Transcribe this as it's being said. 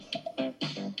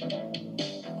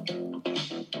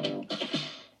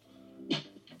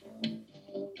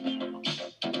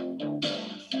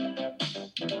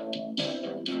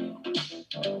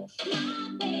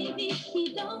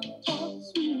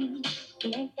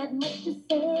got much to say.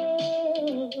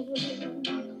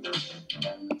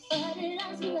 But he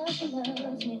loves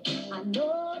me. I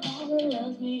know that he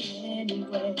loves me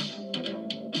anyway.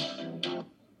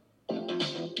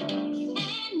 And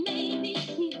maybe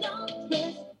he don't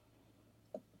just.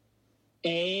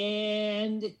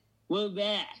 And we're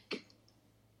back.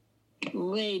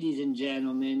 Ladies and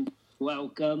gentlemen,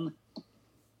 welcome.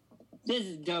 This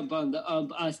is Dump on the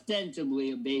Ump,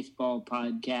 ostensibly a baseball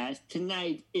podcast.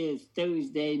 Tonight is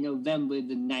Thursday, November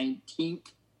the 19th,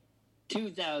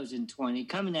 2020,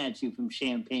 coming at you from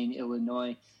Champaign,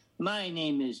 Illinois. My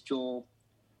name is Joel.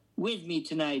 With me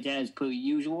tonight, as per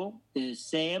usual, is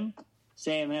Sam.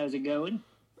 Sam, how's it going?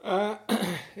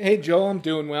 Hey, Joel, I'm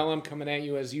doing well. I'm coming at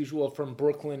you as usual from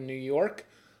Brooklyn, New York.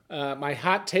 My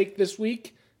hot take this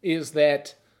week is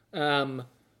that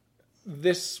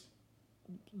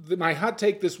my hot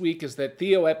take this week is that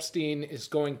Theo Epstein is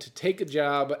going to take a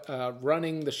job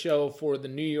running the show for the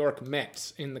New York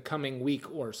Mets in the coming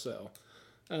week or so.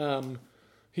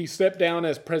 He stepped down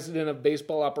as president of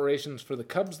baseball operations for the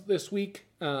Cubs this week,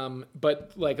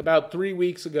 but like about 3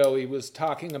 weeks ago, he was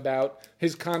talking about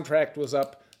his contract was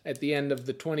up at the end of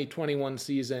the 2021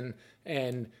 season,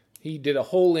 and he did a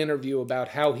whole interview about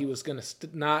how he was going to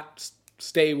not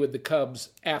stay with the Cubs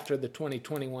after the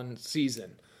 2021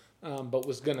 season. But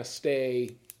was going to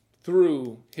stay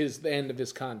through the end of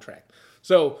his contract.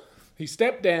 So he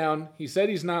stepped down. He said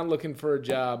he's not looking for a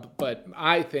job, but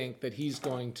I think that he's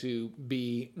going to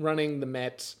be running the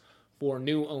Mets for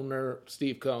new owner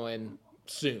Steve Cohen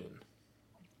soon.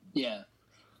 Yeah,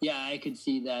 I could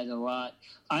see that a lot.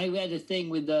 I read a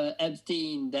thing with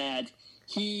Epstein that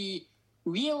he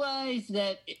realized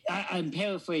that, I'm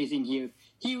paraphrasing here,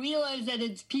 he realized that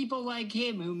it's people like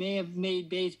him who may have made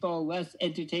baseball less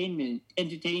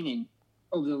entertaining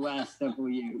over the last several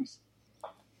years.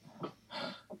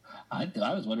 I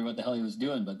was wondering what the hell he was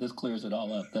doing, but this clears it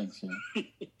all up. Thanks, Sam.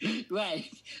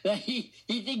 Right. He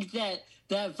thinks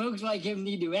that folks like him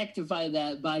need to rectify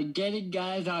that by getting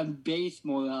guys on base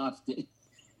more often.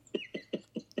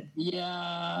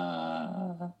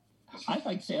 Yeah. I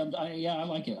like Sam. I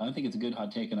like it. I think it's a good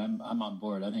hot take, and I'm on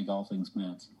board. I think all things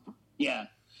Mets. Yeah.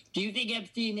 Do you think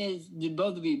Epstein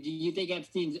both of you, do you think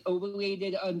Epstein's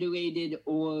overrated, underrated,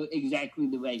 or exactly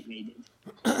the right rated?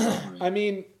 I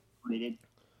mean,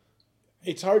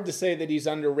 it's hard to say that he's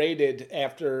underrated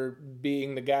after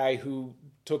being the guy who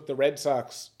took the Red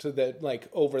Sox to the,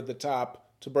 over the top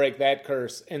to break that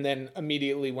curse, and then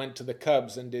immediately went to the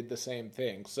Cubs and did the same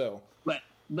thing, so...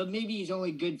 But maybe he's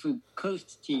only good for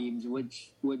coast teams,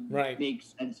 which would make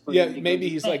sense for him. Yeah, maybe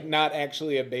he's not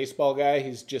actually a baseball guy.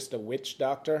 He's just a witch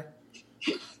doctor.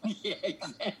 Yeah,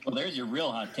 exactly. Well, there's your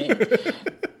real hot take.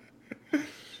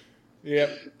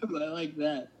 Yep. I like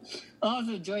that.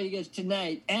 Also joining us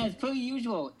tonight, as per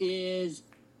usual, is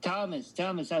Thomas.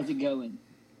 Thomas, how's it going?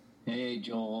 Hey,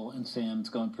 Joel and Sam. It's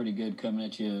going pretty good. Coming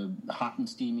at you hot and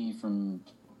steamy from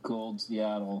cold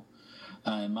Seattle.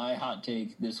 My hot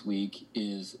take this week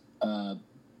is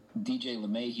DJ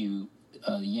LeMahieu,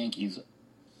 the Yankees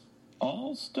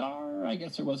all-star. I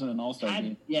guess there wasn't an all-star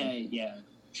game. Yeah,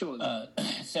 sure.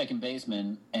 Second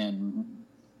baseman and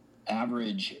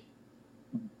average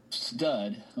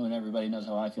stud, when everybody knows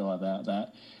how I feel about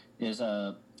that, is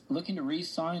looking to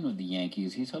re-sign with the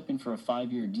Yankees. He's hoping for a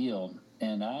 5-year deal,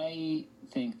 and I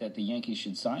think that the Yankees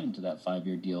should sign him to that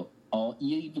 5-year deal.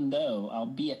 Even though,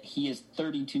 albeit he is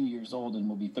 32 years old and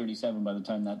will be 37 by the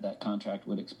time that contract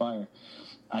would expire,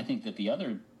 I think that the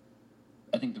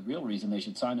real reason they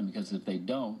should sign him, because if they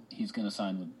don't, he's going to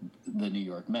sign with the New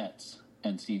York Mets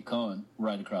and Steve Cohen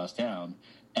right across town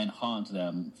and haunt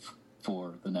them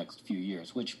for the next few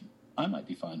years, which I might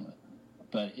be fine with.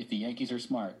 But if the Yankees are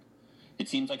smart, it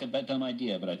seems like a dumb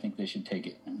idea, but I think they should take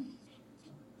it.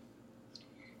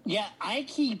 Yeah, I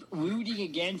keep rooting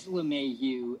against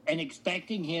LeMahieu and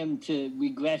expecting him to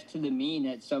regress to the mean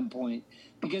at some point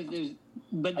then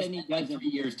he doesn't. 3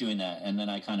 years doing that, and then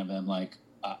I kind of am like,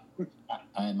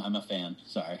 I'm a fan.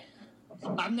 Sorry,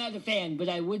 I'm not a fan, but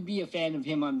I would be a fan of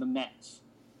him on the Mets.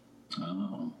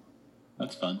 Oh,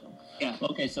 that's fun. Yeah.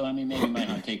 Okay, so I mean, maybe my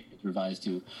hot take is revised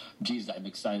to, geez, I'm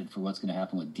excited for what's going to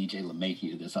happen with DJ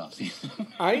LeMahieu this offseason.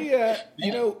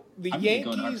 The I'm Yankees...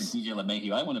 going hard for DJ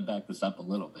LeMahieu. I want to back this up a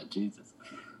little bit. Jesus.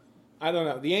 I don't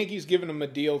know. The Yankees giving him a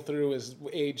deal through his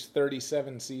age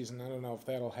 37 season. I don't know if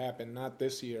that'll happen. Not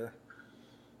this year.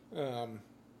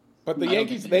 But the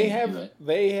Yankees, they have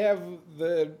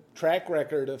the track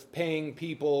record of paying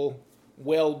people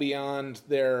well beyond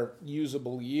their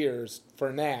usable years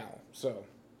for now. So...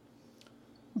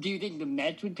 Do you think the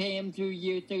Mets would pay him through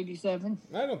year 37?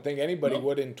 I don't think anybody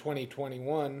would in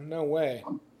 2021. No way.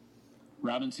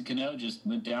 Robinson Cano just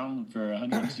went down for a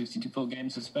 162 full game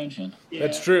suspension. Yeah,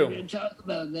 That's true. We're gonna talk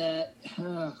about that.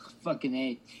 Ugh, fucking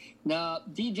A. No,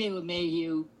 DJ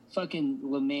LeMahieu, fucking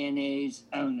LeMayonnaise.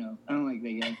 I don't know. I don't like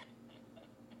that guy.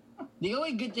 The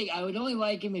only good thing, I would only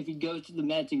like him if he goes to the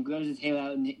Mets and grows his hair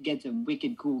out and gets a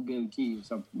wicked cool goatee or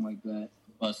something like that.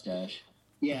 Mustache.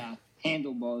 Yeah,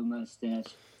 handlebar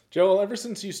mustache. Joel, ever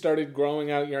since you started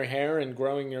growing out your hair and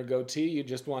growing your goatee, you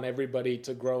just want everybody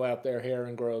to grow out their hair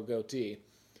and grow a goatee.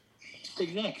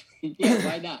 Exactly. Yeah,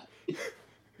 why not?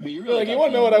 But you You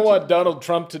want to know what I want Donald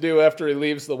Trump to do after he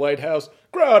leaves the White House?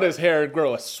 Grow out his hair and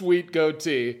grow a sweet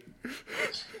goatee.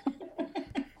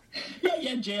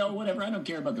 Yeah, jail, whatever. I don't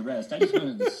care about the rest. I just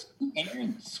want his hair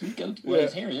and sweet goatee. Well,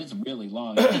 his hair is really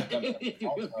long.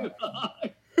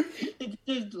 It's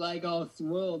just like all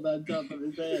swirled on top of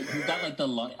his head. He's got like the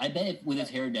long. I bet with his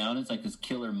hair down, it's like this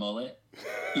killer mullet.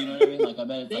 You know what I mean? Like I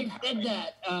bet it's They like. said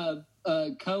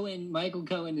that Michael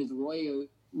Cohen, his lawyer,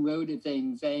 wrote a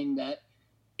thing saying that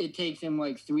it takes him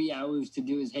like 3 hours to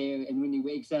do his hair, and when he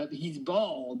wakes up, he's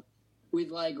bald with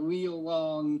like real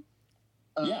long.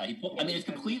 Yeah, it's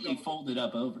completely folded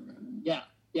up over. Yeah.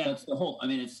 That's the whole. I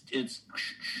mean, it's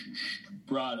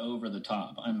brought over the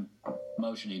top. I'm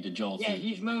motioning to Joel. Yeah,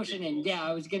 he's motioning. Yeah,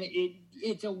 I was gonna.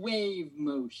 It's a wave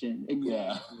motion. Exactly.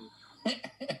 Yeah.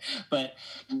 But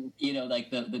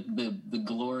like the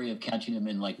glory of catching him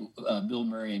in like Bill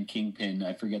Murray and Kingpin.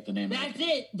 I forget the name. That's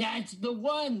it. That's the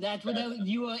one. That's what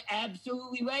you are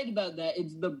absolutely right about that.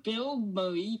 It's the Bill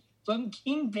Murray from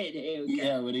Kingpin haircut.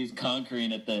 Yeah, when he's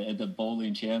conquering at the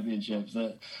bowling championships.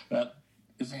 That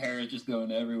his hair is just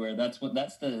going everywhere. That's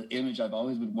the image I've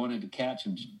always wanted to catch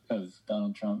him because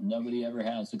Donald Trump. Nobody ever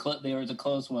has. There was a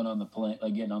close one on the plane.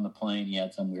 Like getting on the plane, he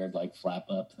had some weird like flap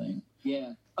up thing.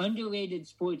 Yeah, underrated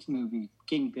sports movie,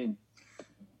 Kingpin.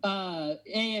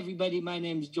 Hey everybody, my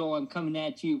name's Joel. I'm coming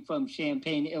at you from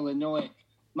Champaign, Illinois.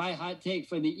 My hot take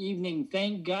for the evening,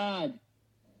 thank God,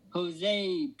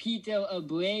 Jose Pito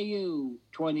Abreu,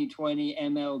 2020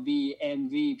 MLB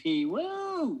MVP.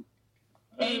 Woo!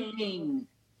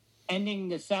 Ending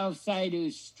the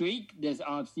Southsiders streak this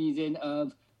offseason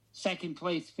of second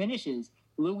place finishes.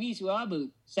 Luis Robert,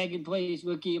 second place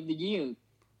Rookie of the Year.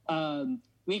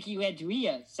 Ricky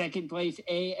Renteria, second place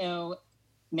AL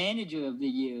Manager of the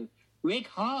Year. Rick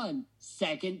Hahn,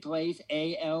 second place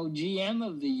AL GM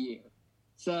of the Year.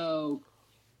 So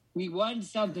we won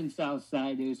something,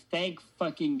 Southsiders. Thank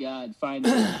fucking God,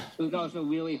 finally. It was also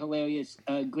really hilarious.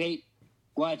 Great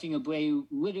watching Abreu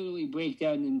literally break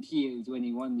down in tears when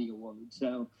he won the award.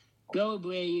 So go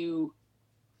Abreu.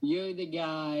 You're the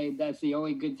guy. That's the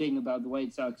only good thing about the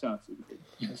White Sox offseason.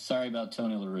 Yeah, sorry about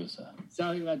Tony La Russa.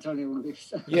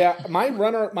 Yeah,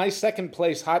 my second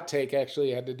place hot take actually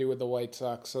had to do with the White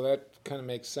Sox, so that kind of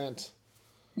makes sense.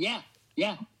 Yeah.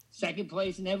 Second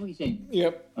place and everything.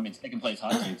 Yep. I mean, second place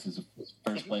hot takes is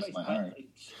first place in my heart.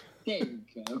 There you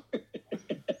go.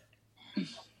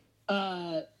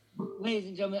 Ladies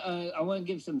and gentlemen, I want to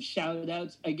give some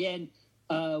shout-outs. Again,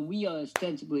 we are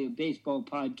ostensibly a baseball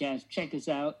podcast. Check us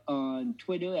out on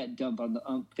Twitter at Dump on the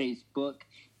Ump, Facebook.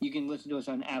 You can listen to us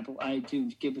on Apple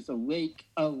iTunes. Give us a like,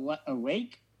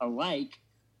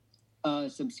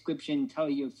 subscription. Tell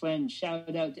your friends.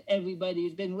 Shout out to everybody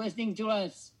who's been listening to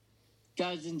us.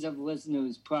 Dozens of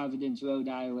listeners. Providence, Rhode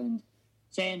Island,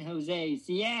 San Jose,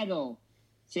 Seattle,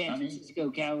 San Francisco,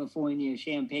 California,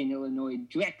 Champaign, Illinois,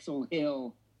 Drexel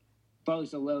Hill,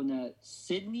 Barcelona,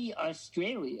 Sydney,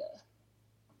 Australia,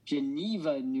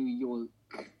 Geneva, New York.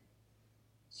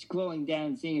 Scrolling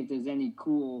down, seeing if there's any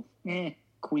cool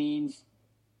Queens.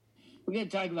 We're going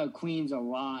to talk about Queens a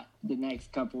lot the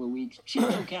next couple of weeks.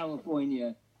 Chico,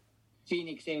 California,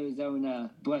 Phoenix,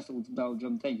 Arizona, Brussels,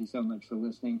 Belgium. Thank you so much for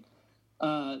listening.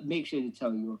 Make sure to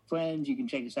tell your friends. You can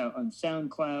check us out on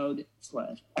SoundCloud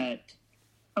at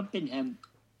Up in Hemp,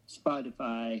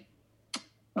 Spotify. I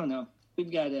don't know.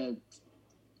 We've got a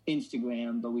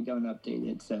Instagram, but we don't update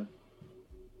it, so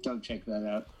don't check that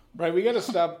out. Right, we got to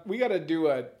stop. We got to do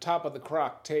a Top of the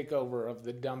Crock takeover of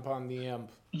the Dump on the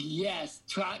Imp. Yes,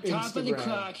 Top of the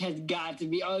Crock has got to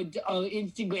be. Our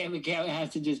Instagram account has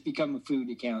to just become a food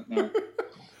account now.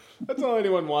 That's all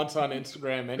anyone wants on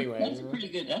Instagram anyway. That's pretty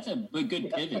good. That's a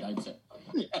good pivot, I'd say.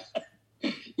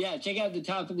 Yeah, check out the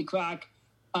Top of the Crock.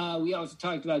 We also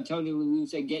talked about Tony La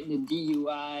Russa getting a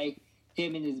DUI.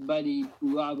 Him and his buddy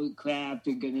Robert Kraft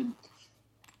are going to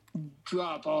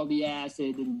drop all the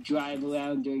acid and drive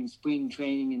around during spring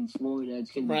training in Florida. It's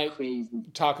going to be crazy.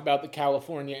 Talk about the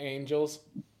California Angels.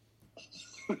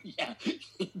 Yeah,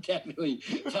 definitely.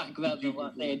 Talk about the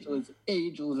Los Angeles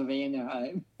Angels of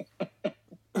Anaheim.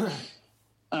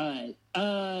 All right.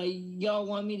 Y'all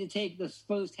want me to take the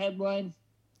first headline?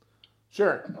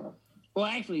 Sure. Well,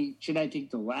 actually, should I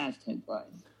take the last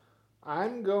headline?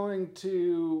 I'm going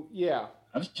to, yeah.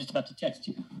 I was just about to text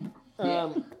you.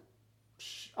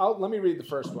 Let me read the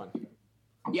first one.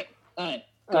 Yep. All right.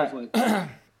 Go for it.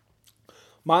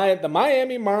 The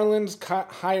Miami Marlins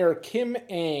hire Kim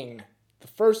Ng, the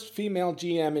first female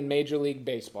GM in Major League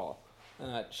Baseball,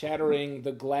 shattering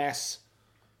the glass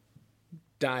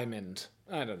diamond.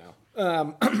 I don't know.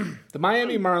 The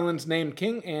Miami Marlins named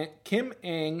Kim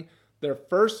Ng their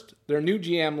new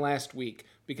GM last week,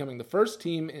 becoming the first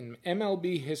team in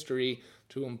MLB history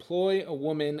to employ a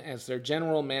woman as their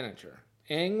general manager.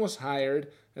 Ng was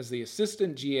hired as the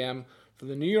assistant GM for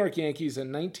the New York Yankees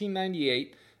in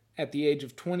 1998 at the age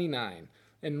of 29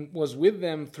 and was with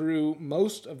them through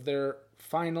most of their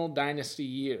final dynasty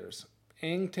years.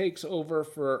 Ng takes over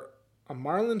for a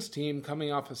Marlins team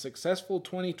coming off a successful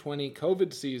 2020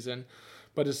 COVID season,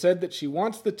 but has said that she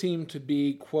wants the team to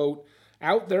be, quote,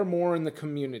 out there more in the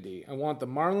community. I want the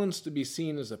Marlins to be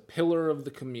seen as a pillar of the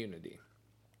community.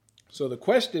 So the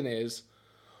question is,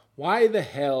 why the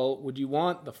hell would you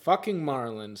want the fucking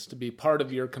Marlins to be part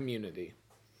of your community?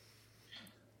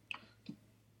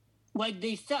 Like,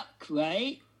 they suck,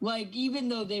 right? Like, even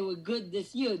though they were good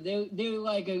this year, they're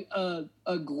like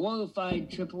a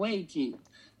glorified AAA team.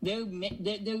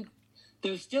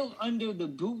 They're still under the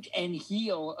boot and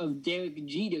heel of Derek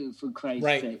Jeter, for Christ's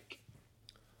sake.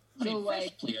 I mean,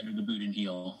 freshly under the boot and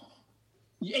heel.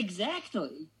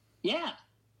 Exactly. Yeah.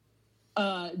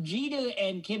 Jeter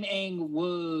and Kim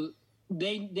Ng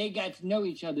they got to know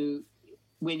each other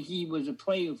when he was a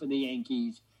player for the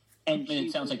Yankees. And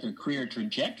it sounds like their career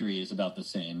trajectory is about the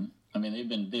same. I mean,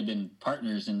 they've been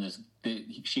partners in this.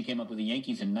 She came up with the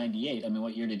Yankees in '98. I mean,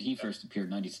 what year did he first appear?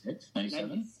 96, 97?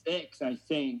 96, I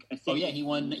think. Oh yeah, he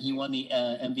won the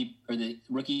MVP or the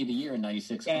Rookie of the Year in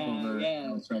 '96 over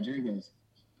Alex Rodriguez.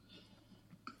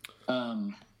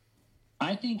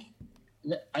 I think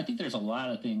there's a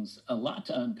lot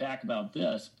to unpack about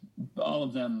this. All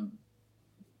of them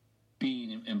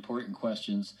being important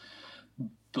questions,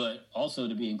 but also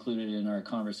to be included in our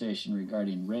conversation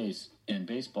regarding racism in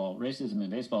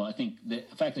baseball. I think the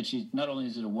fact that she not only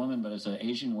is it a woman, but it's an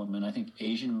Asian woman. I think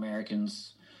Asian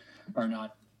Americans are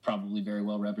not probably very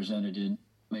well represented in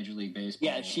Major League Baseball.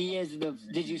 Yeah, she is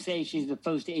did you say she's the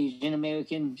first Asian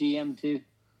American GM too?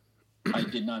 I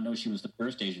did not know she was the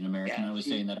first Asian American. I was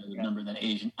saying that I would remember that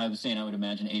I was saying I would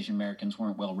imagine Asian Americans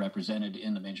weren't well represented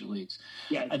in the major leagues.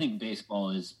 Yeah, I think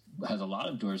baseball has a lot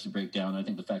of doors to break down. I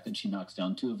think the fact that she knocks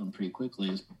down two of them pretty quickly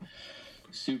is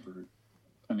super.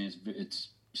 I mean, it's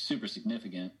super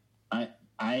significant.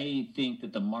 I think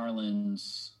that the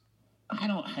Marlins.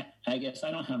 I guess I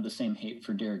don't have the same hate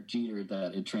for Derek Jeter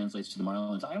that it translates to the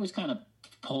Marlins. I always kind of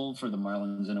pull for the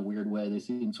Marlins in a weird way. They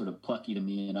seem sort of plucky to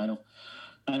me, and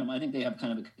I think they have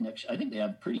kind of a connection. I think they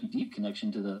have a pretty deep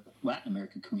connection to the Latin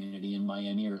American community in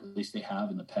Miami, or at least they have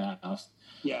in the past.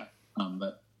 Yeah.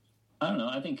 But I don't know.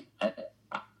 I think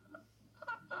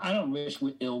I don't wish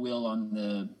ill will on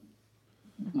the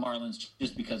Marlins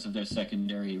just because of their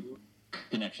secondary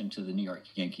connection to the New York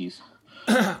Yankees.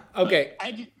 Okay.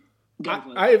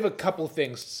 I have a couple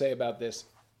things to say about this.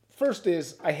 First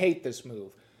is I hate this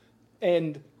move.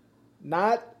 And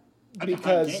not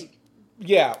because...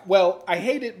 Yeah, well, I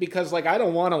hate it because, like, I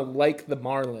don't want to like the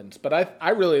Marlins, but I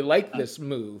really like this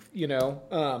move, you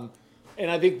know?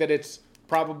 And I think that it's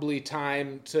probably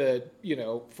time to, you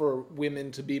know, for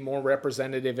women to be more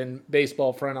representative in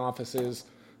baseball front offices.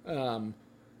 And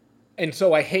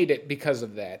so I hate it because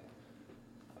of that.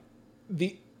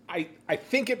 I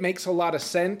think it makes a lot of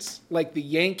sense. Like, the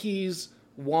Yankees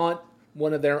want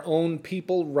one of their own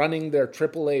people running their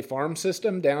AAA farm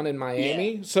system down in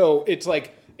Miami. Yeah. So it's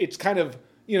like... It's kind of,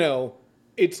 you know,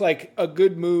 it's like a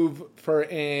good move for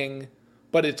Ng,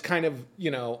 but it's kind of, you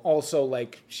know, also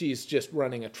like she's just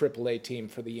running a AAA team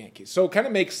for the Yankees. So it kind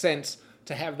of makes sense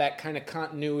to have that kind of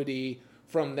continuity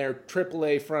from their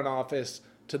AAA front office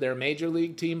to their major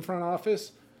league team front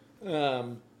office.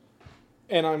 And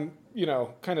I'm, you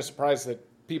know, kind of surprised that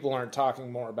people aren't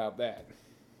talking more about that.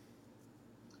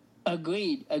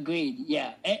 Agreed.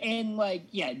 Yeah. And like,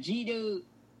 yeah, Jeter...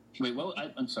 Wait, well,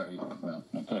 I'm sorry. Well,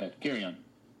 go ahead. Carry on.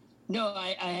 No,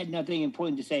 I had nothing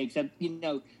important to say except, you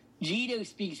know, Jeter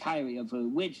speaks highly of her,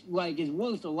 which, like, is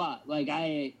worth a lot. Like,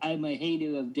 I'm a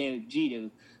hater of Derek Jeter,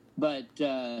 but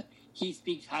he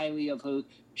speaks highly of her.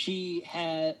 She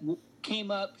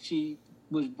came up, she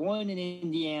was born in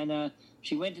Indiana.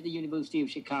 She went to the University of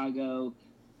Chicago.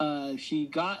 She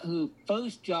got her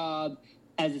first job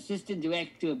as assistant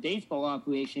director of baseball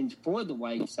operations for the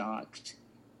White Sox,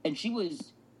 and she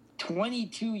was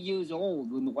 22 years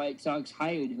old when the White Sox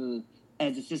hired her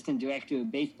as assistant director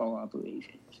of baseball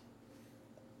operations.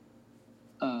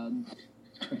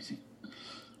 Crazy.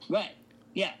 Right,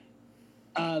 yeah.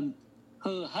 Her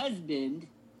husband,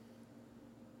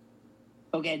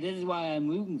 okay, this is why I'm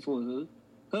rooting for her.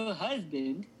 Her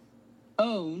husband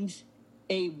owns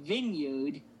a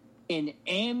vineyard in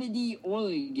Amity,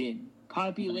 Oregon,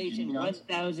 population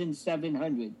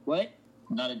 1,700. What?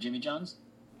 Not at Jimmy John's?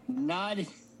 Not a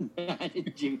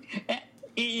Jimmy.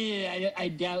 I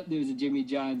doubt there's a Jimmy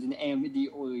John's in Amity,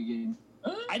 Oregon.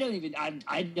 I don't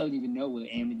even know where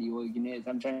Amity, Oregon is.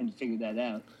 I'm trying to figure that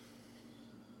out.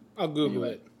 I'll Google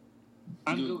it.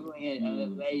 I'm Googling it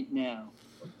right now.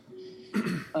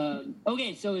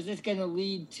 Okay, so is this going to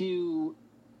lead to...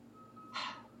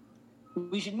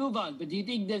 We should move on, but do you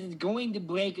think this is going to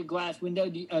break a glass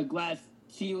window, a glass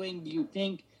ceiling? Do you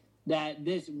think that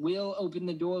this will open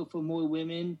the door for more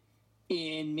women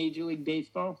in Major League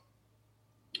Baseball?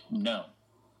 No.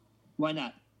 Why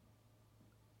not?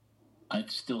 I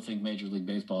still think Major League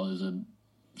Baseball is a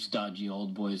stodgy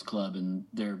old boys club, and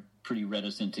they're pretty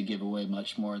reticent to give away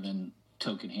much more than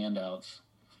token handouts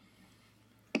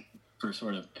for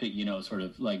sort of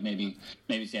like maybe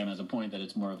Sam has a point that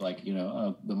it's more of like,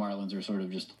 the Marlins are sort of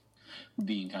just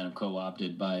being kind of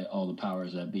co-opted by all the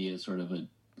powers that be as sort of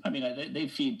they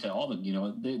feed to all the,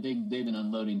 they've been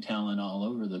unloading talent all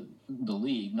over the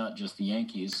league, not just the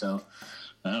Yankees. So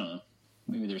I don't know,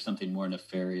 maybe there's something more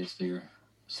nefarious there,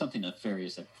 something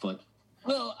nefarious at foot.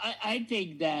 Well, I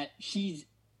think that she's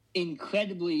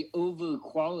incredibly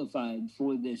overqualified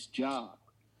for this job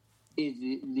is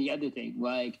the other thing.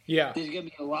 Like, yeah, there's going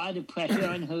to be a lot of pressure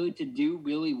on her to do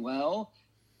really well,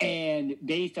 and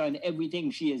based on everything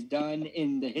she has done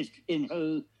in in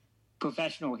her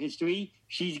professional history,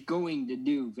 she's going to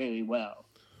do very well.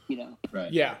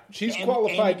 Right? Yeah, she's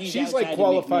qualified. She's like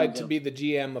qualified to be be the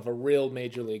GM of a real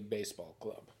Major League Baseball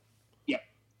club. Yeah,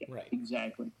 right,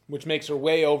 exactly. Which makes her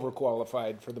way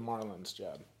overqualified for the Marlins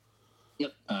job.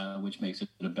 Yep. Which makes it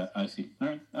a bet. I see. All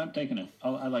right, I'm taking it.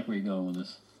 I like where you're going with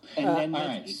this. And then all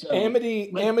right, so,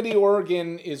 Amity,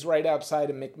 Oregon is right outside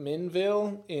of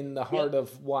McMinnville in the heart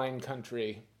of wine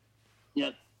country.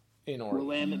 Yep. In Oregon.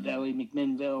 Willamette Valley,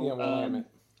 McMinnville. Yeah, Willamette.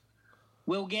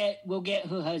 We'll get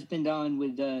her husband on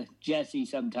with Jesse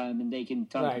sometime, and they can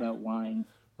talk about wine.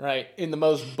 Right, in the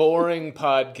most boring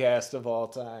podcast of all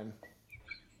time.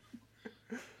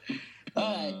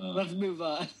 All right, let's move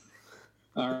on.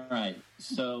 All right,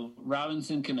 so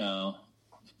Robinson Cano,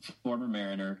 former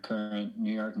Mariner, current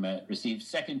New York Met, received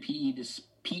second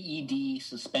PED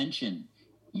suspension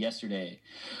yesterday,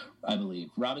 I believe.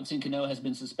 Robinson Cano has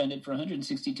been suspended for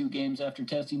 162 games after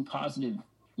testing positive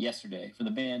yesterday for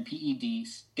the banned PED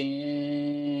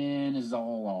stanozolol.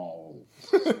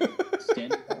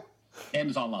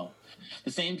 Stanozolol,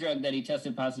 the same drug that he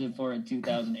tested positive for in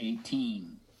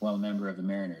 2018 while a member of the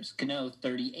Mariners. Cano,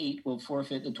 38, will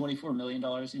forfeit the $24 million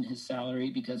in his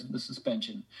salary because of the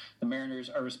suspension. The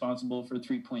Mariners are responsible for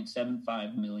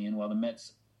 $3.75 million, while the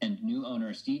Mets and new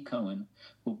owner Steve Cohen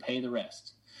will pay the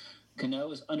rest. Cano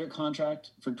is under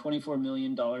contract for $24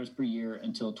 million per year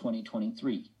until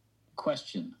 2023.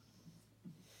 Question.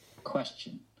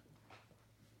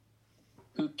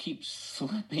 Who keeps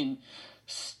slipping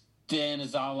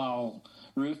Stanozolol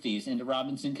roofies into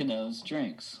Robinson Cano's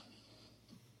drinks?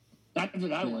 That's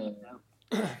what I want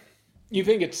to know. You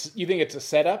think it's a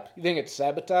setup? You think it's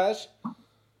sabotage?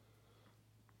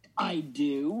 I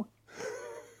do.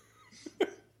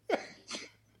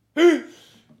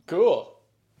 Cool.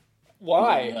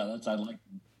 Why? Yeah, that's I like.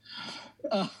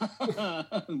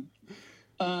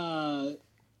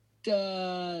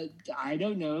 I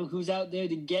don't know who's out there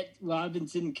to get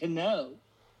Robinson Cano.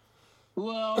 Who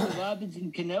are all the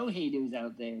Robinson Cano haters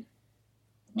out there?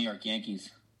 New York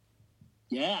Yankees.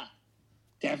 Yeah,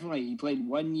 definitely. He played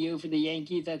 1 year for the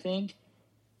Yankees, I think.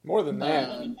 More than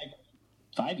that.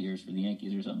 5 years for the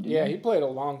Yankees or something. Yeah, he played a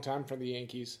long time for the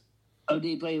Yankees. Oh, did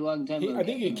he play a long time? I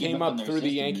think he came up through the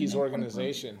Yankees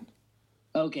organization.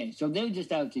 Okay, so they're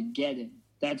just out to get him.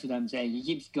 That's what I'm saying. He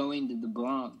keeps going to the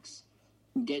Bronx,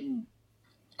 getting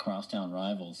crosstown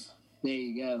rivals. There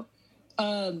you go.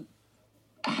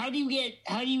 How do you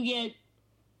get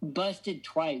busted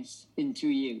twice in 2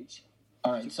 years?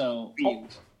 All right, so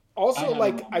also,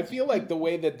 I feel like the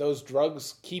way that those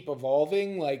drugs keep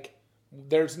evolving, like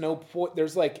there's no point.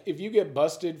 There's like if you get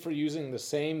busted for using the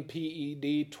same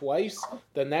PED twice,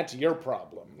 then that's your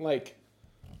problem. Like,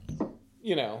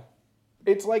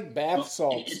 it's like bath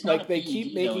salts. It's like not they PED,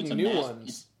 keep though, making new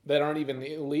ones that aren't even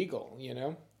illegal.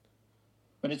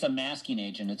 But it's a masking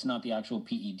agent. It's not the actual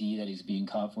PED that he's being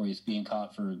caught for. He's being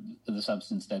caught for the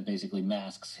substance that basically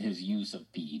masks his use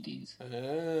of PEDs.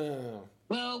 Oh.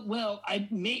 Well, I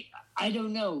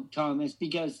don't know, Thomas,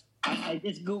 because I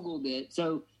just Googled it.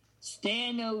 So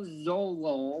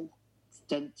stanozolol,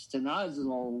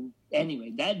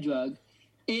 anyway, that drug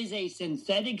is a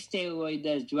synthetic steroid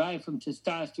that is derived from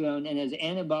testosterone and has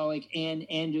anabolic and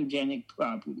androgenic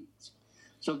properties.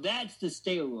 So that's the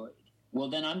steroid. Well,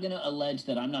 then I'm going to allege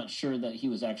that I'm not sure that he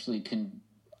was actually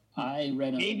I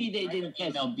read maybe they didn't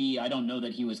MLB. I don't know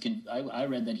that he was. I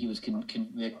read that he was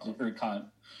convicted or caught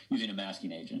using a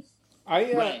masking agent.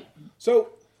 Right.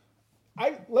 So,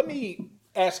 let me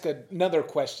ask another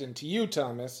question to you,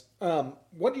 Thomas. Do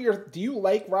you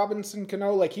like Robinson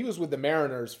Cano? Like, he was with the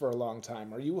Mariners for a long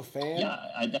time. Are you a fan? Yeah,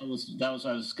 that was what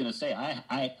I was going to say.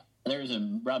 There's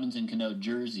a Robinson Cano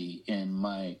jersey in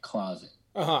my closet.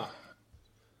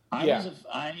 I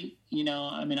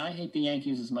hate the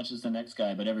Yankees as much as the next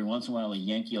guy, but every once in a while a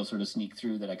Yankee will sort of sneak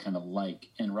through that I kind of like,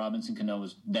 and Robinson Cano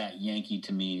was that Yankee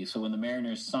to me. So when the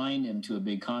Mariners signed him to a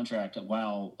big contract,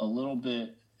 while a little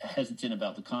bit hesitant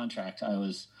about the contract, I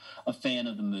was a fan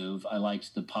of the move. I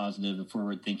liked the positive, the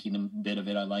forward-thinking bit of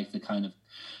it. I liked the kind of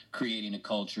creating a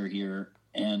culture here,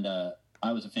 and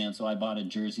I was a fan, so I bought a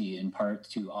jersey in part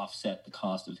to offset the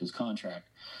cost of his contract.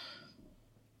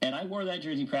 And I wore that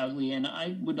jersey proudly, and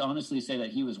I would honestly say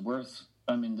that he was worth.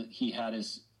 He had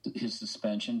his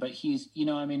suspension, but he's.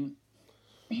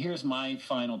 Here's my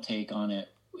final take on it: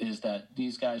 is that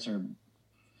these guys are.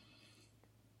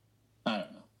 I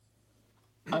don't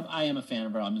know. I am a fan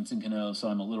of Robinson Cano, so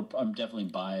I'm definitely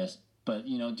biased. But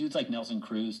dudes like Nelson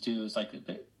Cruz too. It's like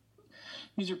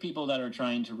these are people that are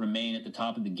trying to remain at the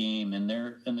top of the game, and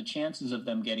the chances of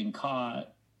them getting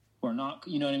caught or not.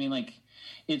 You know what I mean? Like,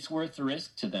 it's worth the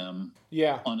risk to them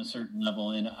on a certain level,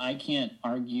 and I can't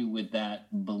argue with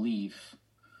that belief.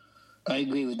 I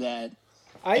agree with that.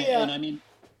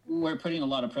 We're putting a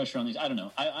lot of pressure on these. I don't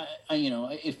know.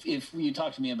 If you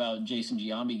talk to me about Jason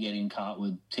Giambi getting caught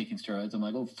with taking steroids, I'm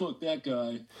like, oh, fuck that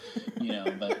guy.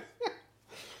 But...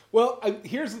 Well,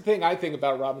 here's the thing I think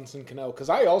about Robinson Cano, because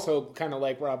I also kind of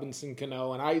like Robinson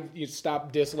Cano, and I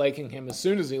stopped disliking him as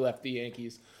soon as he left the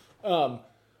Yankees.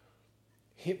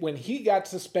 When he got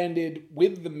suspended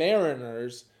with the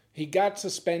Mariners, he got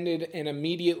suspended and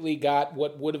immediately got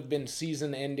what would have been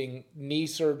season-ending knee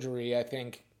surgery, I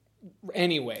think,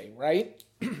 anyway, right?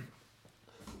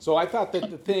 So I thought that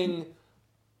the thing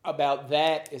about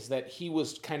that is that he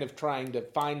was kind of trying to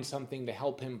find something to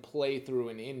help him play through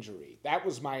an injury. That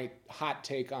was my hot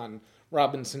take on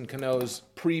Robinson Cano's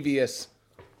previous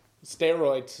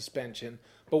steroid suspension.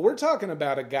 But we're talking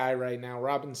about a guy right now,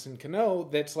 Robinson Cano,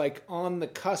 that's like on the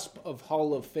cusp of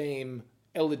Hall of Fame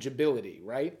eligibility,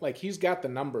 right? Like, he's got the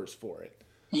numbers for it.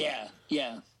 Yeah.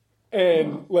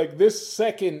 And like this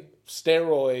second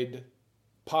steroid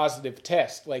positive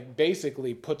test, like,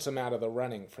 basically puts him out of the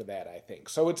running for that, I think.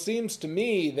 So it seems to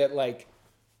me that, like,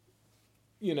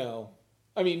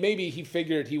 maybe he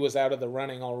figured he was out of the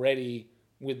running already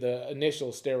with the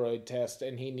initial steroid test,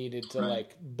 and he needed to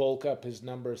like bulk up his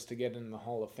numbers to get in the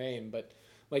Hall of Fame. But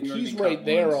like, he's right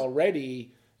there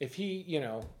already. If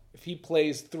he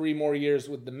plays 3 more years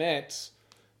with the Mets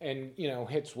and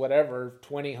hits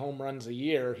 20 home runs a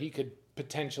year, he could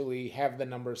potentially have the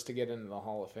numbers to get into the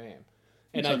Hall of Fame.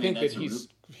 And I think that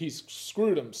he's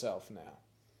screwed himself now.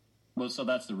 Well, so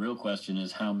that's the real question: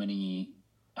 is how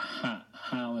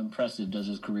impressive does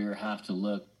his career have to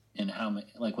look? And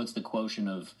what's the quotient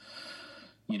of,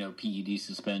 PED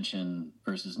suspension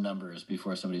versus numbers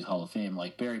before somebody's Hall of Fame?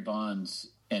 Like Barry Bonds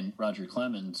and Roger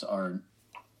Clemens are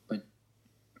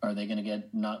they going to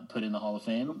get not put in the Hall of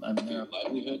Fame? I mean, their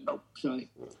livelihood. Oh, sorry.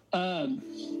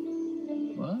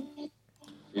 What?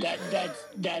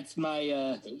 That's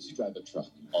my. Those who drive a truck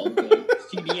all day.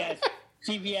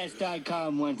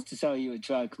 CBS.com wants to sell you a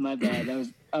truck. My bad. I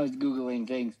was Googling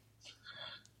things.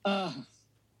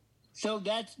 So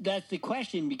that's the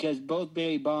question, because both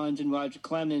Barry Bonds and Roger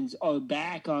Clemens are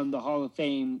back on the Hall of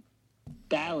Fame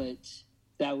ballots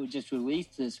that were just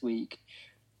released this week.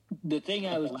 The thing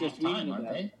I was just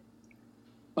reading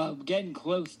about, getting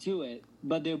close to it,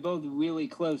 but they're both really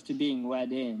close to being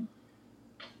let in.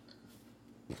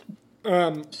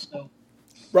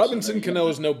 Robinson Cano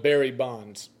is no Barry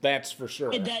Bonds, that's for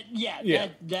sure. That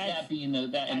being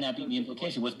the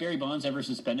implication. Was Barry Bonds ever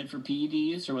suspended for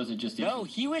PEDs, or was it just? No,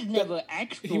 he was never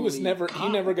actually. He never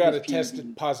got a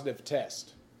positive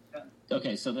test.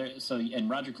 Okay, and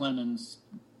Roger Clemens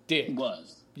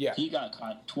was. Yeah, he got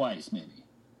caught twice,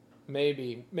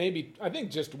 maybe. I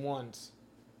think just once.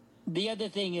 The other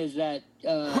thing is that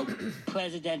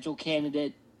presidential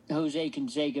candidate Jose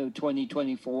Canseco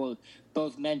 2024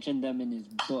 both mentioned them in his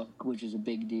book, which is a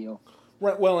big deal.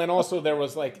 Right. Well, and also there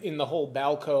was like in the whole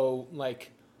Balco,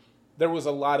 like there was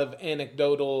a lot of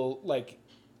anecdotal like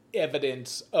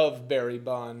evidence of Barry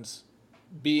Bonds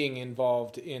being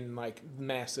involved in like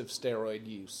massive steroid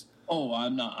use. Oh,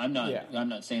 I'm not Yeah. I'm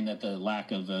not saying that the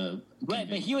lack of Right,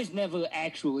 but he was never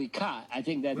actually caught. I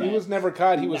think that He was never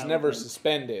caught. He was No, never but-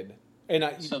 suspended. And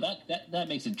so that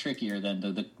makes it trickier than the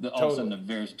all Totally. of a sudden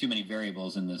there's too many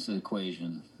variables in this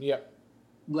equation. Yep.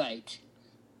 Right.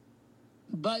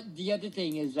 But the other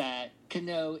thing is that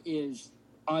Cano is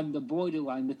on the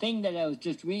borderline. The thing that I was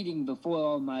just reading before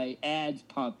all my ads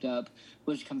popped up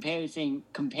was comparing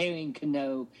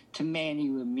Cano to Manny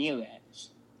Ramirez.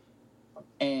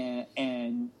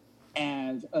 And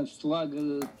as a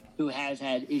slugger who has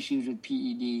had issues with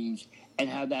PEDs and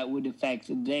how that would affect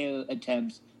their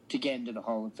attempts to get into the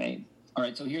Hall of Fame. All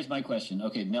right, so here's my question.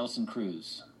 Okay, Nelson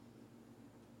Cruz.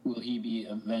 Will he be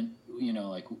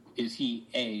is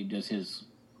he does his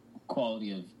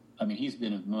quality of he's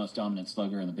been the most dominant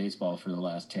slugger in the baseball for the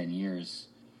last 10 years.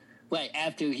 Right,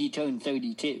 after he turned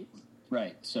 32.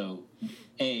 Right. So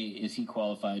is he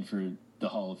qualified for the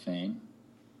Hall of Fame?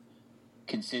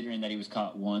 Considering that he was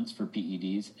caught once for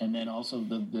PEDs, and then also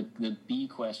the B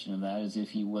question of that is if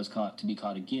he was caught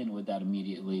again, would that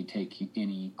immediately take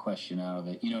any question out of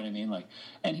it? You know what I mean? Like,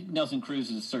 and Nelson Cruz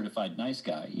is a certified nice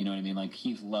guy. You know what I mean? Like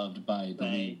he's loved by the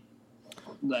league.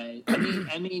 Right.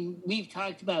 I mean, we've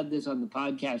talked about this on the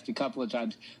podcast a couple of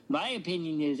times. My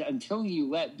opinion is until you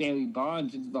let Barry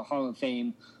Bonds into the Hall of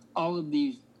Fame, all of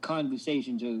these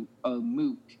conversations are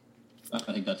moot. I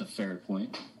think that's a fair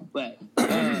point. But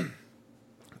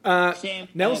Sam,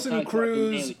 Nelson talked about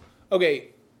Cruz. the- Okay,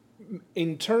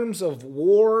 in terms of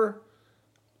WAR,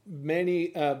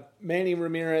 Manny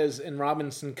Ramirez and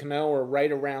Robinson Cano are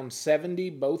right around 70,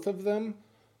 both of them,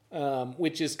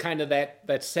 which is kind of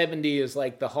that 70 is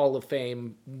like the Hall of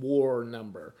Fame WAR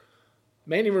number.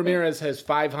 Manny Ramirez has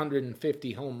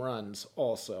 550 home runs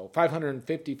also,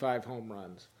 555 home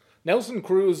runs. Nelson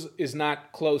Cruz is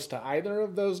not close to either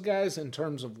of those guys in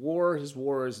terms of WAR. His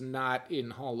WAR is not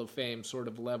in Hall of Fame sort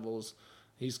of levels.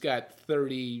 He's got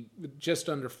 30, just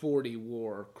under 40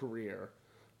 WAR career,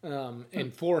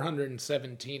 and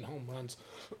 417 home runs,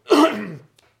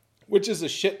 which is a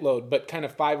shitload, but kind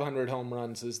of 500 home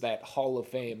runs is that Hall of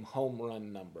Fame home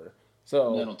run number.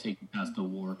 So That'll take you past the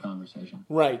WAR conversation.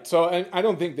 right. So I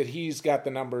don't think that he's got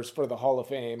the numbers for the Hall of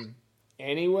Fame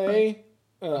anyway.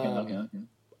 Okay.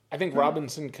 I think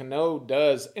Robinson Cano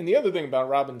does. And the other thing about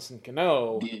Robinson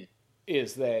Cano Yeah.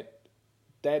 is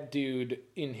that dude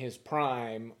in his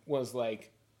prime was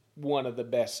like one of the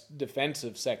best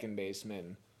defensive second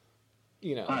basemen.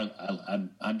 You know,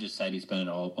 I'm just sad he spent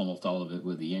almost all of it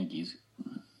with the Yankees.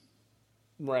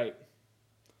 right.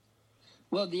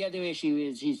 Well, the other issue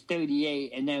is he's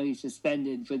 38, and now he's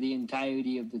suspended for the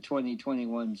entirety of the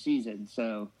 2021 season.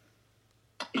 So,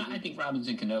 I think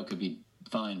Robinson Cano could be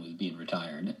fine with being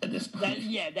retired at this point.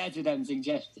 that's what I'm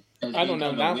suggesting. As I don't being know,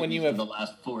 kind of not a when you witness have- for the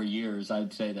last 4 years.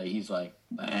 I'd say that he's like,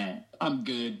 I'm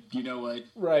good. You know what?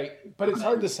 Right. But it's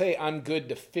hard to say I'm good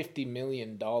to $50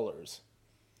 million.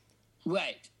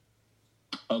 Right.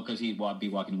 Oh, because he'd be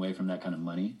walking away from that kind of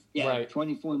money. Yeah, Right.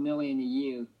 $24 million a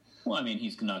year. Well, I mean,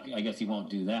 he's not. I guess he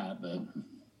won't do that, but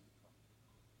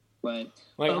But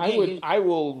Like okay, I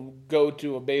will go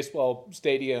to a baseball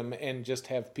stadium and just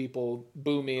have people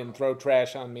boo me and throw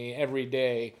trash on me every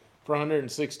day for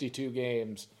 162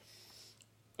 games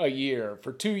a year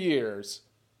for 2 years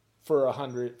for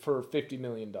 $50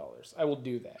 million. I will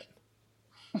do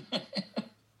that.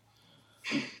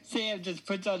 Sam just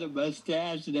puts on a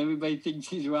mustache and everybody thinks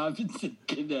he's Robinson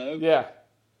Cano. Yeah.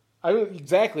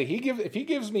 Exactly. If he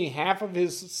gives me half of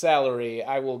his salary,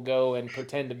 I will go and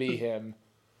pretend to be him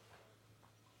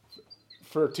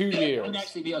for 2 that years. would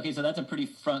actually be okay. So that's a pretty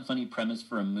funny premise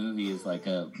for a movie. Is like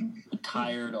a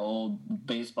tired old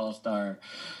baseball star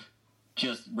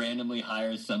just randomly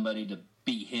hires somebody to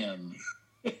be him.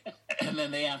 And then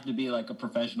they have to be like a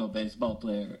professional baseball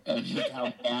player, and just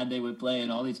how bad they would play,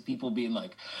 and all these people being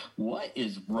like, "What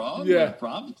is wrong with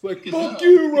Robinson?" Like, Cano?" fuck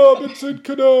you, Robinson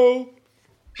Cano.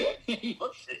 he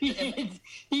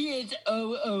is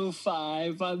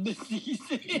 005 on the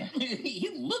season. He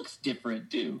looks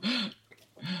different too.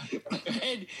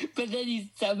 But then he's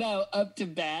somehow up to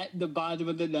bat in the bottom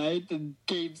of the ninth in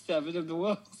Game 7 of the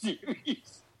World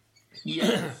Series.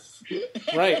 Yes.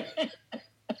 Right.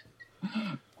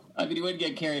 I mean, he wouldn't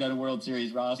get carried on a World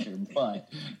Series roster, but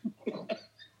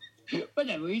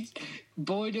Whatever. He's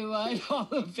borderline Hall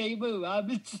of Famer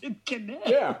Robinson Cano.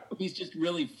 Yeah. He's just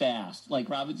really fast. Like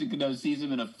Robinson Cano sees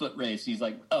him in a foot race. He's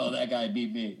like, "Oh, that guy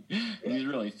beat me." He's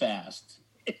really fast.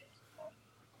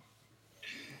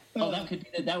 Oh,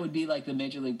 that would be like the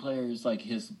major league players, like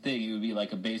his thing. It would be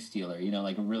like a base stealer,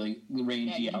 like a really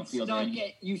rangy outfielder.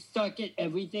 You suck at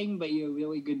everything, but you're a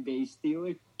really good base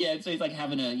stealer. Yeah, so he's like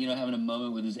having a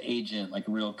moment with his agent, like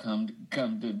a real come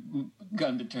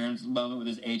to terms moment with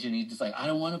his agent. He's just like, I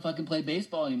don't want to fucking play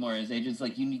baseball anymore. His agent's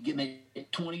like, you need to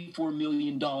get $24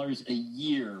 million a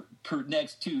year per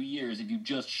next 2 years if you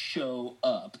just show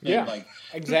up. And Yeah, like,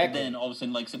 exactly. Then all of a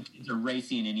sudden, like some kids are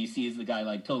racing, and he sees the guy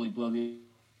like totally blow the.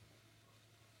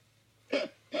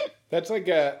 That's like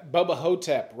Bubba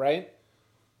Hotep, right?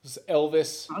 This is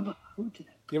Elvis. Bubba Hotep.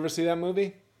 You ever see that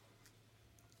movie?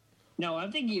 No, I'm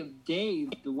thinking of Dave,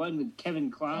 the one with Kevin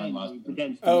Kline. Where he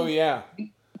pretends to Oh, be- yeah.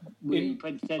 where he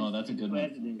pretends Oh, that's a to be good one.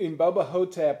 president. In Bubba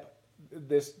Hotep,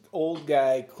 this old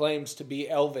guy claims to be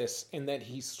Elvis and that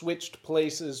he switched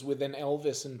places with an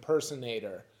Elvis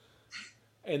impersonator.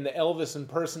 And the Elvis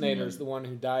impersonator is the one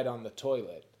who died on the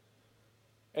toilet.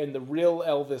 And the real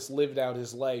Elvis lived out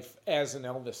his life as an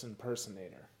Elvis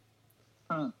impersonator.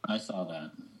 Huh. I saw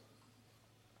that.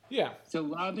 Yeah, So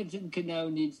Robinson Cano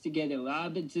needs to get a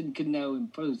Robinson Cano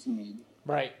impersonator.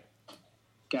 right,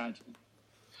 Gotcha.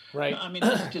 right. I mean,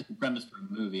 that's just the premise for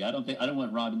a movie. I don't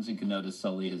want Robinson Cano to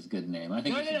sully his good name. I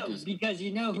think he should No, just. because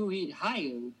you know who he'd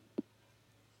hire?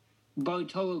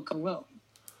 Bartolo Colon.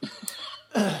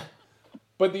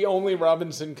 But the only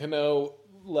Robinson Cano,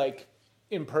 like,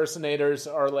 impersonators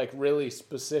are, like, really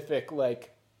specific,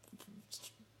 like,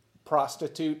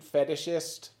 prostitute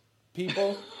fetishist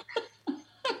people.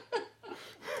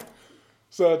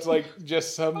 So it's like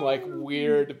just some like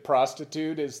weird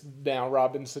prostitute is now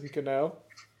Robinson Cano.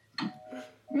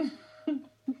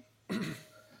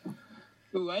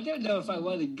 Ooh, I don't know if I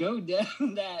want to go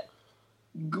down that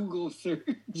Google search.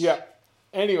 Yeah.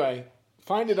 Anyway,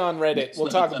 find it on Reddit. We'll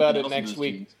talk about it next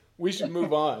week. We should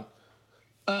move on.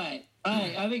 All right.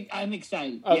 I'm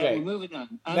excited. Okay. Yeah, we're moving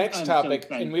on. Next I'm topic,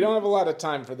 so and we don't have a lot of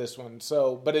time for this one.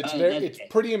 So, but it's that's it's okay.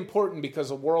 pretty important because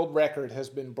a world record has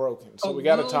been broken. So we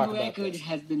got to talk about record this.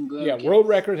 has been broken. Yeah, world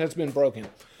record has been broken.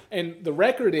 And the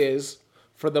record is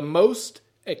for the most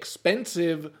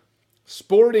expensive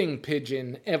sporting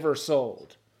pigeon ever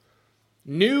sold.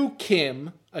 New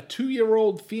Kim, a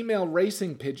 2-year-old female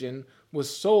racing pigeon,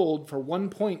 was sold for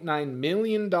 $1.9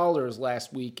 million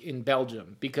last week in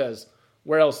Belgium. Because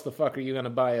where else the fuck are you going to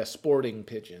buy a sporting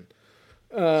pigeon?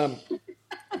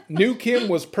 New Kim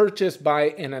was purchased by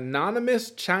an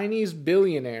anonymous Chinese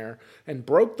billionaire and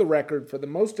broke the record for the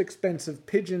most expensive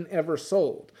pigeon ever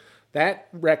sold. That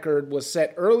record was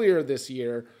set earlier this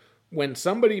year when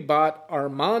somebody bought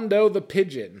Armando the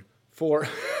pigeon for,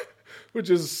 which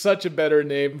is such a better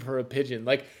name for a pigeon.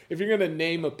 Like, if you're going to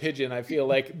name a pigeon, I feel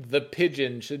like the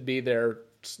pigeon should be their,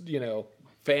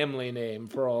 family name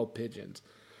for all pigeons.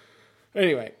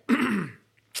 Anyway,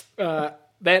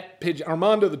 that pigeon,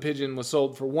 Armando the pigeon, was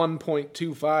sold for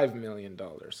 $1.25 million.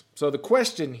 So the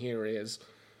question here is,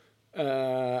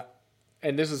 and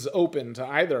this is open to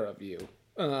either of you,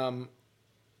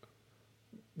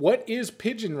 what is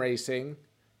pigeon racing,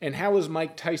 and how is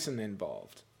Mike Tyson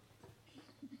involved?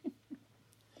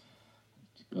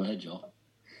 Go ahead, Joel.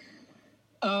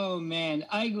 Oh man,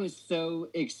 I was so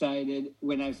excited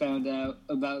when I found out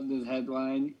about this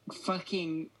headline.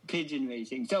 Fucking pigeon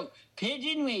racing. So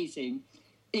pigeon racing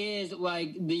is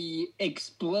like the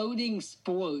exploding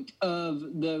sport of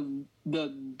the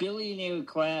billionaire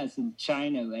class in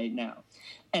China right now.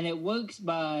 And it works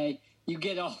by you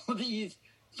get all these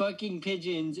fucking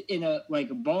pigeons in a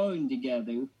barn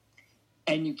together,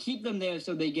 and you keep them there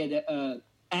so they get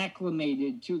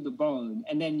acclimated to the barn,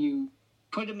 and then you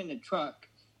put them in a truck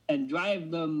and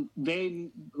drive them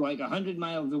 100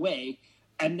 miles away,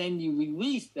 and then you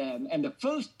release them, and the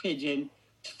first pigeon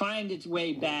to find its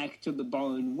way back to the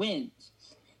barn wins.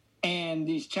 And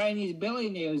these Chinese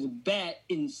billionaires bet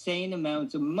insane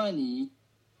amounts of money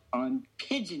on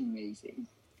pigeon racing.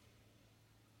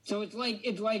 So it's like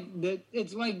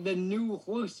the new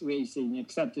horse racing,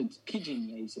 except it's pigeon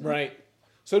racing. Right.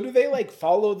 So do they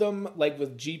follow them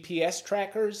with GPS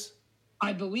trackers?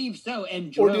 I believe so.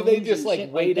 And Or do they drones just and shit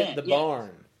wait like at that. the Yes.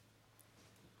 barn?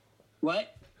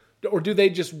 What? Or do they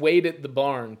just wait at the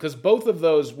barn? Because both of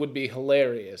those would be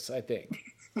hilarious, I think.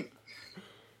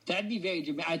 That'd be very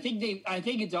dramatic. I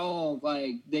think it's all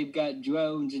they've got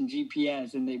drones and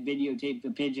GPS and they videotape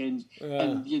the pigeons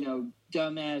and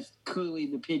dumbass Curly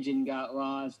the pigeon got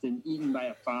lost and eaten by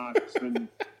a fox and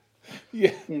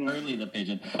Yeah. Curly the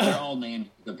pigeon. They're all named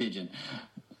the pigeon.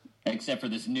 Except for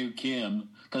this new Kim,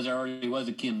 because there already was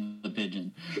a Kim the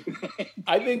pigeon.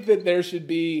 I think that there should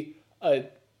be a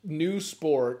new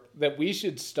sport that we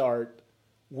should start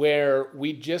where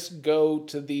we just go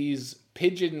to these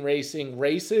pigeon racing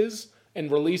races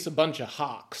and release a bunch of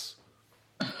hawks.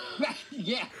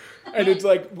 Yeah. And it's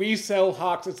like, we sell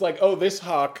hawks. It's like, oh, this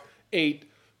hawk ate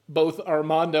both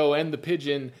Armando and the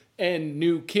pigeon and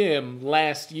new Kim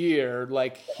last year.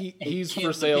 Like, he's Kim for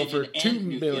the sale for pigeon and $2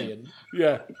 new million.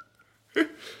 Yeah.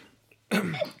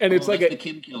 And it's like that's the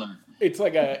Kim killer. it's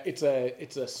like it's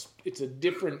a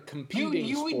different competing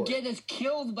You sport. would get us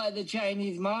killed by the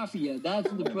Chinese mafia. That's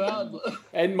the problem.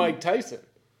 And Mike Tyson.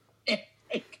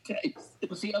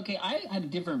 Well, see, okay, I had a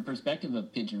different perspective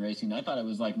of pigeon racing. I thought it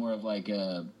was like more of like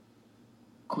a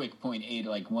quick point A,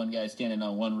 like one guy standing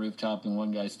on one rooftop and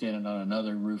one guy standing on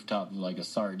another rooftop like a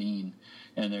sardine.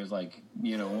 And there's like,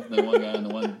 the one guy and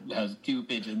the one has two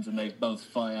pigeons and they both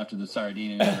fly after the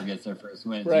sardine and whoever gets their first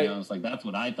win. Right. It's like, that's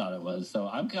what I thought it was. So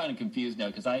I'm kind of confused now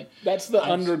because That's the I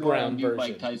underground knew version.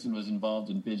 Mike Tyson was involved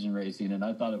in pigeon racing, and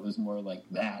I thought it was more like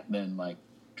that than like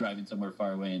driving somewhere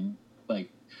far away and like,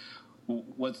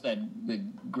 what's that? The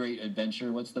Great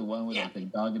Adventure? What's the one with like the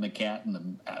dog and the cat and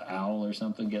the owl or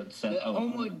something get sent?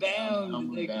 Homeward Bound.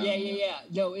 Homeward Bound. Yeah.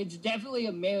 No, it's definitely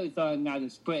a marathon, not a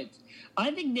sprint.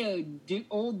 I think there are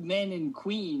old men in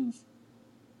Queens,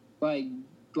 like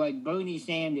Bernie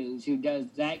Sanders, who does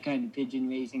that kind of pigeon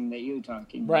racing that you're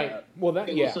talking Right. about. Well,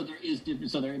 that, yeah. So there is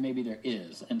different. So maybe there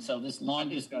is, and so this long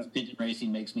distance pigeon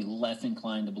racing makes me less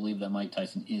inclined to believe that Mike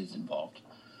Tyson is involved.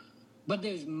 But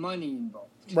there's money involved.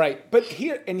 Right. But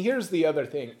here's the other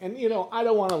thing. And, I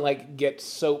don't want to, like, get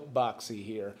soapboxy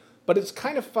here. But it's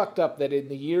kind of fucked up that in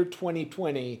the year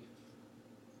 2020,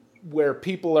 where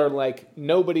people are like,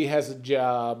 nobody has a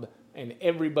job, and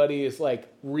everybody is, like,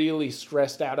 really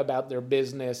stressed out about their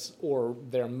business or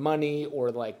their money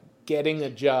or, like, getting a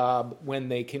job when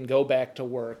they can go back to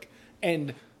work.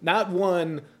 And not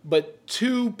one, but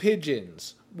 2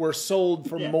 pigeons were sold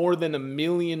for more than $1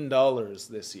 million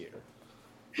this year.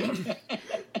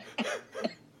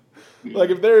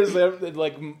 Like, if there's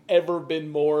ever been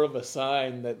more of a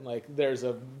sign that like there's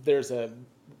a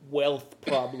wealth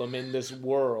problem in this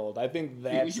world, I think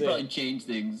that's we should probably change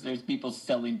things. There's people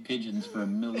selling pigeons for $1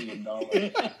 million.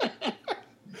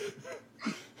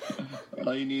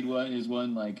 All you need is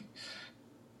one like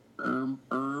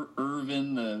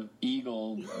Irvin the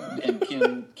Eagle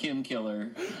and Kim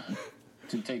Killer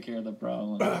to take care of the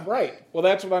problem. Right. Well,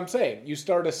 that's what I'm saying. You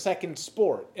start a second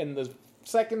sport, and the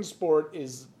second sport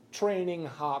is training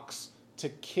hawks to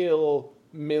kill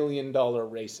 $1 million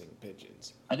racing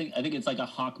pigeons. I think it's like a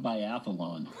hawk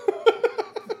biathlon.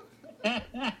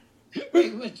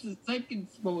 Wait, what's the second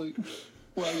sport?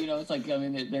 Well, it's like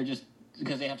they're just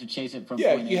because they have to chase it from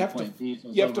Yeah, point A you to have to point B. So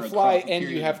it's you have to over a fly cross and you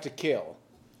period. have to kill.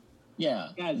 Yeah,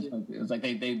 Gotcha. it's like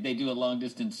they do a long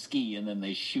distance ski and then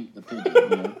they shoot the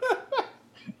pigeon.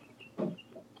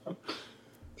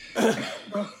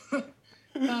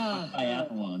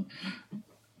 Biathlon.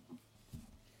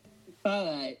 All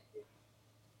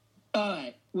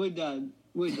right, we're done.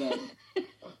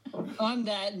 On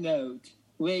that note,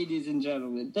 ladies and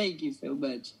gentlemen, thank you so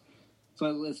much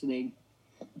for listening.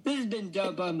 This has been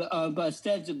Dump on the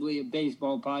ostensibly a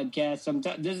baseball podcast.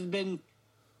 This has been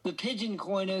the Pigeon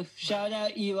Corner. Shout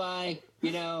out Eli.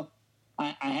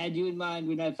 I had you in mind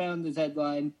when I found this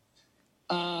headline.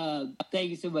 Thank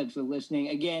you so much for listening.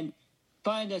 Again,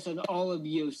 find us on all of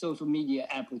your social media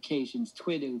applications,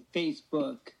 Twitter,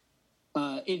 Facebook,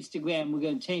 Instagram. We're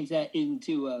going to change that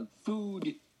into a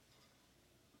food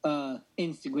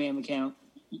Instagram account.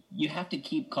 You have to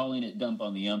keep calling it Dump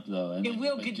on the Ump, though. It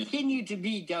will continue to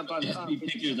be Dump on the just Ump. be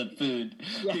pictures of food.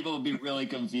 Yeah. People will be really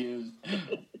confused.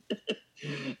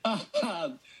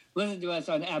 Listen to us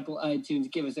on Apple iTunes.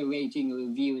 Give us a rating, a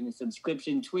review, and a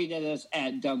subscription. Tweet at us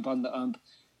at Dump on the Ump.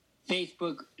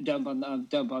 Facebook, Dump on the Ump.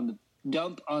 Dump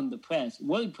on the Press.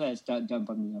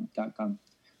 WordPress.dumpontheump.com.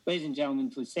 Ladies and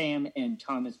gentlemen, for Sam and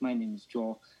Thomas, my name is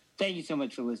Joel. Thank you so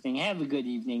much for listening. Have a good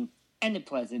evening and a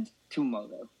pleasant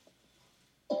tomorrow.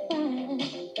 Fine,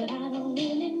 but I don't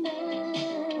really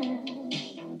mind.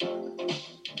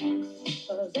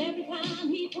 'Cause every time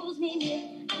he pulls me near,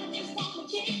 I just want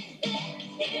to chase.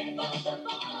 Let's hit it for the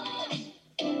boy.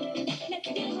 Let's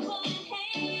give the boy a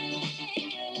hand.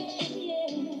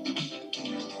 Yeah.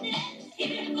 Let's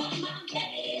hit it for my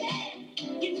baby.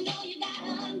 You know you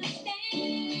gotta understand.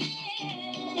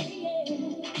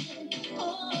 Yeah.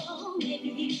 Oh, maybe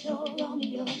he's no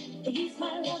Romeo, but he's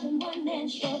my loving one man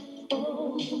show.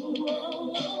 Oh, oh,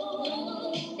 oh,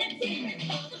 oh. Let's hear it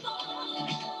for the boy.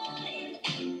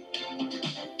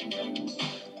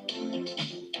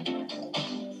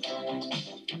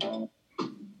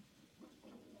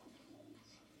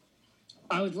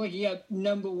 I was looking up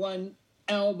 #1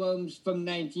 albums from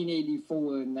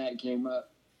 1984, and that came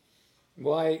up.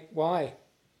 Why?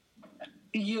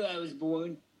 The year I was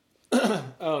born.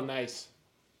 Oh, nice.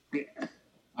 Yeah.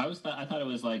 I thought it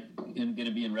was like going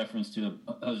to be in reference to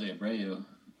Jose Abreu.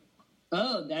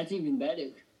 Oh, that's even better.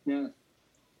 No.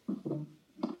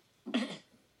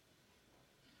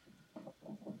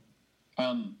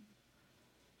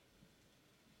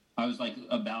 I was like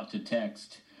about to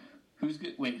text.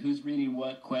 Who's reading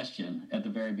what question at the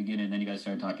very beginning? And then you guys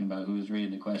started talking about who was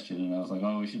reading the question, and I was like,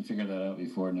 oh, we should figure that out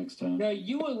before next time. No,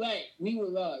 you were right. We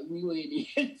were wrong. We were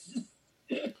idiots.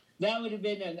 That would have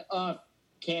been an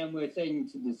off-camera thing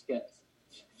to discuss.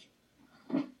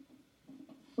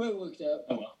 Well, it worked out.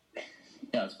 Oh well.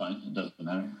 Yeah, it's fine. It doesn't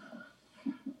matter.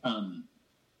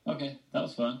 Okay, that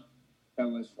was fun. That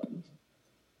was fun.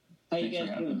 How you Thanks for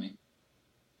guys having doing? me.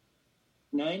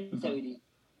 9:30.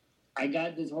 I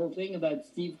got this whole thing about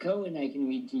Steve Cohen I can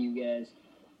read to you guys.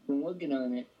 Been working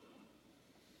on it.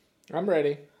 I'm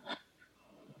ready.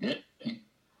 Yeah.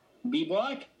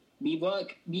 B-Block?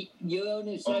 Your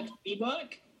owner sucks,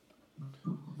 B-Block?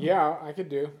 Yeah, I can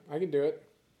do it.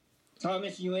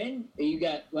 Thomas, you in? Or you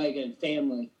got, like, a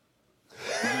family?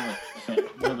 We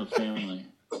have a family.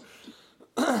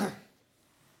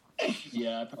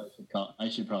 Yeah, I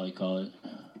should probably call it.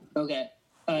 Okay.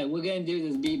 All right, we're going to do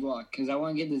this B-Block, because I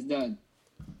want to get this done.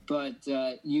 But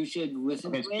you should listen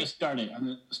Okay, to it. just start it.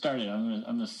 I'm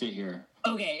gonna sit here.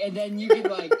 Okay, and then you can,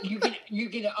 like, you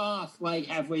can off, like,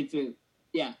 halfway through.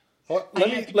 Yeah. Well,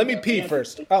 let me pee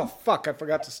first. Oh, fuck, I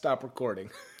forgot to stop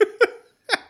recording.